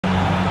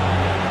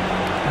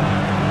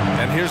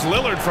And here's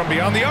Lillard from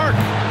beyond the arc.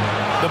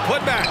 The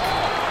putback.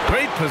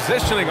 Great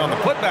positioning on the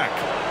putback.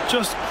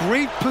 Just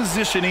great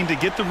positioning to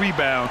get the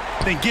rebound,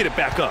 then get it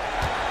back up.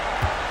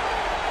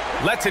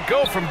 Lets it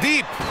go from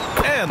deep.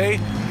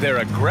 And their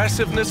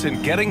aggressiveness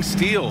in getting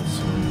steals.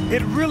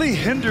 It really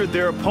hindered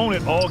their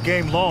opponent all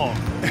game long.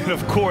 And,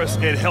 of course,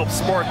 it helped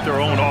spark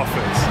their own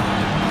offense.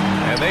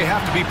 And they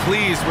have to be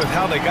pleased with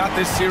how they got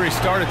this series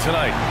started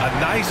tonight. A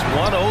nice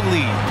 1-0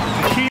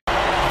 lead.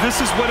 This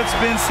is what it's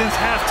been since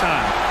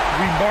halftime.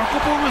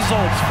 Remarkable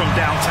results from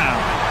downtown.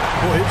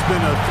 Boy, it's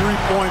been a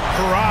three-point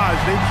barrage.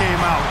 They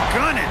came out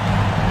gunning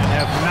and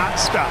have not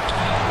stopped.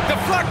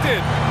 Deflected.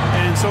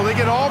 And so they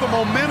get all the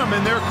momentum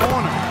in their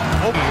corner.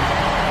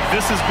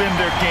 This has been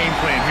their game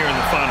plan here in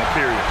the final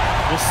period.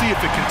 We'll see if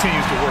it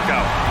continues to work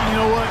out. You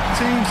know what?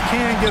 Teams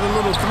can get a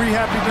little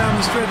three-happy down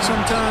the stretch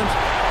sometimes,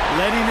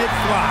 letting it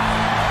fly.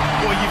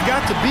 Well, you've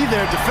got to be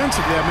there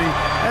defensively. I mean,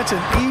 that's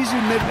an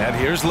easy mid. And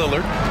here's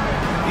Lillard.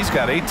 He's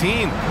got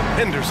 18.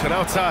 Henderson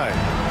outside.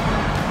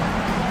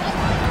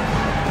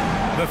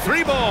 The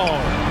three ball.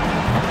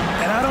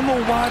 And I don't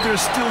know why they're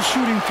still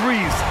shooting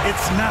threes.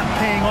 It's not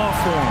paying off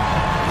for them.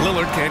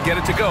 Lillard can't get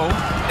it to go.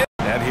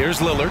 And here's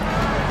Lillard.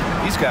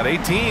 He's got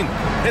 18.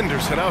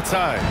 Henderson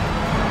outside.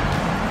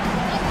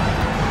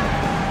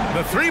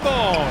 The three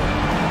ball.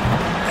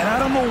 And I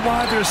don't know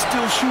why they're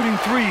still shooting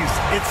threes.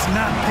 It's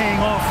not paying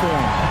off for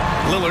them.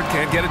 Lillard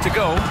can't get it to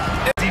go.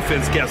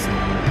 Defense guessing.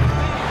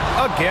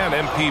 Again,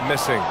 MP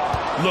missing.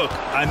 Look,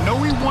 I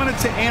know he wanted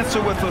to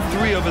answer with a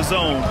three of his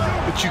own,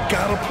 but you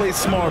gotta play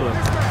smarter.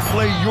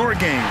 Play your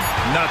game,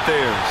 not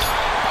theirs.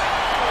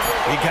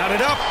 He got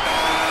it up.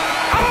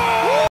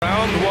 Oh!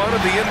 Round one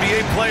of the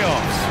NBA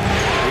playoffs.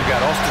 We've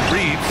got Austin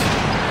Reeves,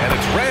 and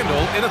it's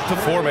Randall in the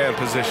four-man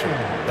position.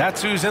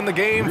 That's who's in the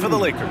game for the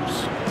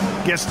Lakers.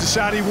 Gets the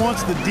shot he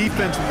wants. The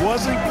defense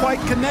wasn't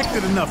quite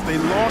connected enough. They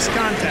lost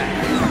contact.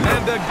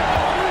 And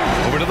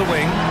over to the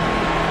wing.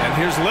 And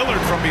here's Lillard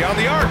from beyond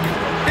the arc.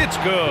 It's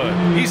good.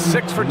 He's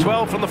 6 for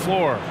 12 from the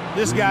floor.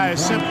 This guy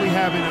is simply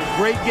having a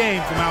great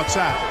game from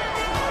outside.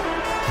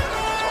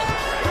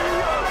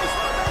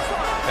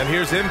 And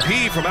here's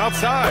MP from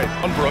outside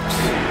on Brooks.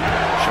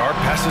 Sharp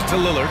passes to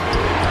Lillard.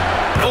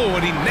 Oh,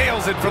 and he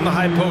nails it from the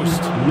high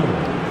post.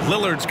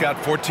 Lillard's got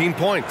 14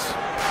 points.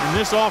 And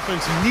this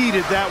offense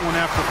needed that one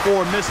after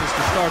 4 misses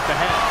to start the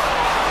half.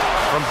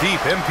 From deep,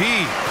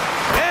 MP.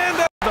 And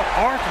the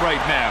arc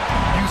right now.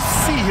 You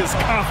see his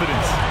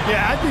confidence.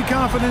 Yeah, I'd be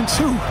confident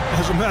too.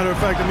 As a matter of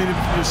fact, I mean, if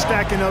you're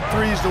stacking up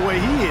threes the way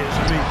he is,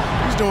 I mean,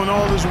 he's doing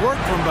all this work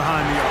from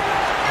behind the arc.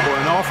 Boy,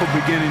 an awful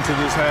beginning to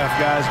this half,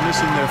 guys,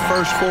 missing their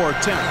first 4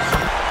 attempts.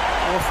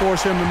 Or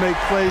force him to make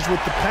plays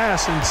with the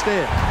pass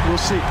instead. We'll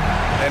see.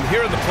 And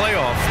here in the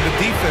playoffs, the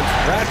defense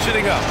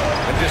ratcheting up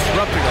and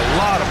disrupting a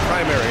lot of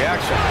primary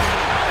action.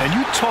 And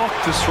you talk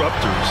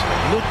disruptors,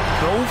 look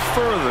no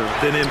further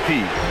than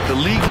MP. The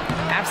league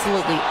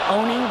absolutely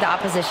owning the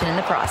opposition in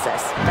the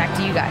process. Back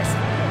to you guys.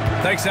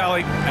 Thanks,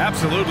 Allie.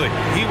 Absolutely.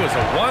 He was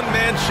a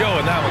one-man show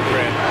in that one,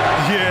 Grant.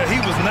 Yeah,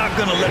 he was not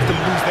going to let them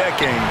lose that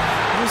game.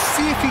 We'll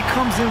see if he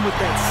comes in with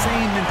that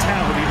same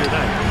mentality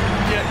tonight.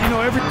 Yeah, you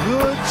know, every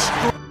good,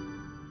 strong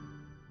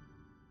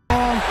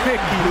pick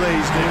he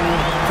lays down.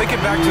 Thinking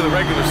back to the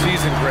regular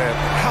season, Grant,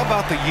 how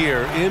about the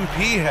year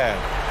MP had?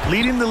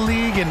 Leading the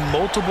league in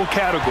multiple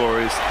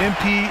categories,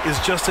 MP is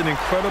just an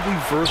incredibly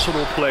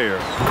versatile player.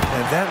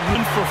 And that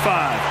 1 for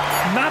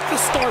 5, not the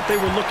start they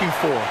were looking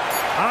for.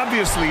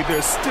 Obviously,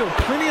 there's still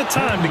plenty of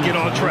time to get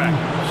on track.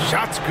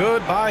 Shots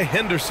good by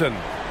Henderson.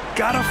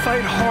 Gotta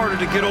fight harder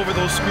to get over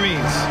those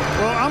screens.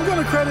 Well, I'm going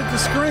to credit the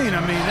screen.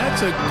 I mean,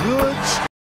 that's a good